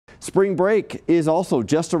Spring break is also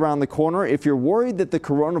just around the corner. If you're worried that the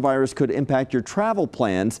coronavirus could impact your travel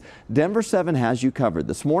plans, Denver 7 has you covered.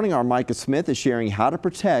 This morning, our Micah Smith is sharing how to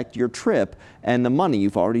protect your trip and the money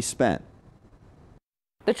you've already spent.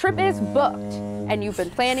 The trip is booked and you've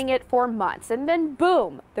been planning it for months, and then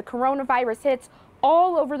boom, the coronavirus hits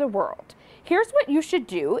all over the world. Here's what you should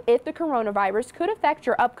do if the coronavirus could affect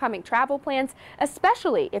your upcoming travel plans,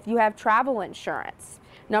 especially if you have travel insurance.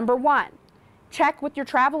 Number 1. Check with your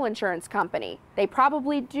travel insurance company. They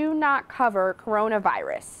probably do not cover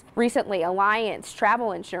coronavirus. Recently, Alliance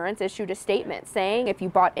Travel Insurance issued a statement saying if you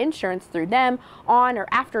bought insurance through them on or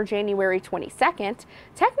after January 22nd,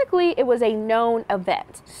 technically it was a known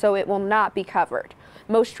event, so it will not be covered.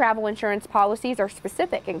 Most travel insurance policies are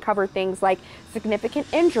specific and cover things like significant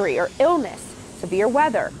injury or illness, severe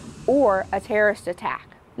weather, or a terrorist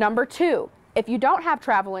attack. Number 2. If you don't have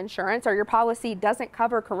travel insurance or your policy doesn't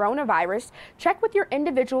cover coronavirus, check with your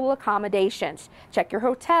individual accommodations. Check your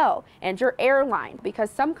hotel and your airline, because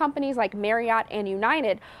some companies like Marriott and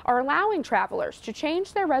United are allowing travelers to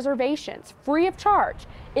change their reservations free of charge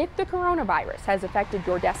if the coronavirus has affected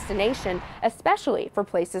your destination, especially for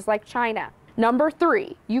places like China. Number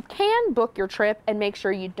 3, you can book your trip and make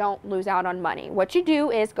sure you don't lose out on money. What you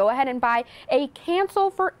do is go ahead and buy a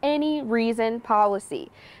cancel for any reason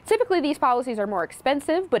policy. Typically, these policies are more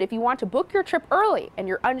expensive, but if you want to book your trip early and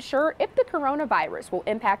you're unsure if the coronavirus will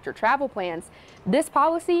impact your travel plans, this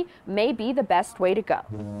policy may be the best way to go.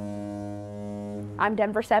 I'm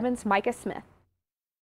Denver 7's Micah Smith.